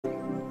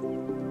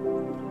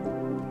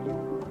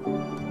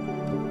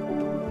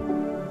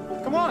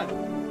Come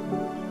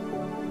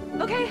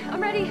on. Okay,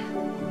 I'm ready.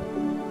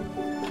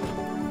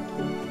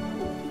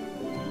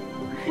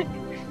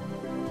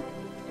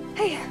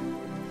 Hey,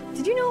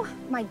 did you know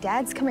my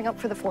dad's coming up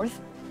for the 4th?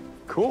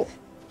 Cool.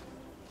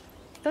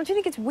 Don't you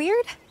think it's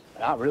weird?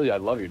 Not really. I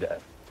love your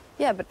dad.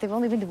 Yeah, but they've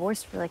only been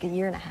divorced for like a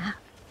year and a half.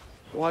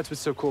 Well, that's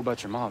what's so cool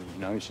about your mom.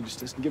 You know, she just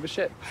doesn't give a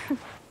shit.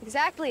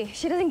 Exactly.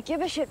 She doesn't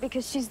give a shit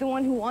because she's the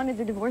one who wanted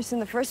the divorce in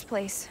the first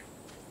place.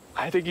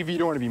 I think if you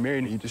don't want to be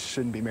married, you just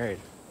shouldn't be married.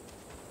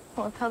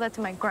 Well, tell that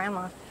to my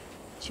grandma.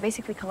 She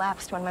basically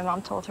collapsed when my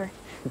mom told her.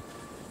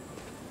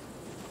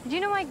 Did you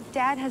know my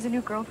dad has a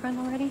new girlfriend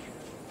already?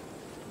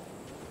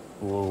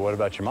 Well, what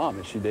about your mom?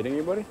 Is she dating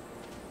anybody?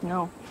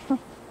 No.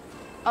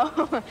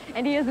 Oh,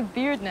 and he has a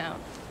beard now.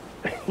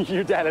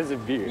 Your dad has a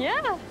beard?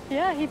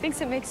 Yeah, he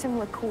thinks it makes him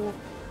look cool.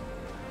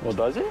 Well,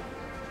 does it?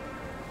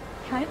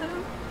 Kind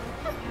of.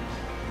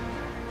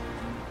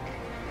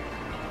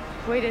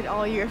 Waited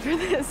all year for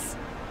this.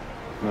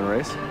 You want to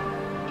race?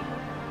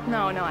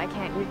 No, I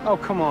can't. Oh,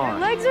 come My on.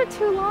 legs are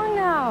too long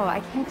now. I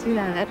can't do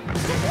that.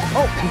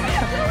 Oh!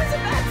 That was a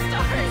bad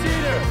start.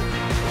 Cheater!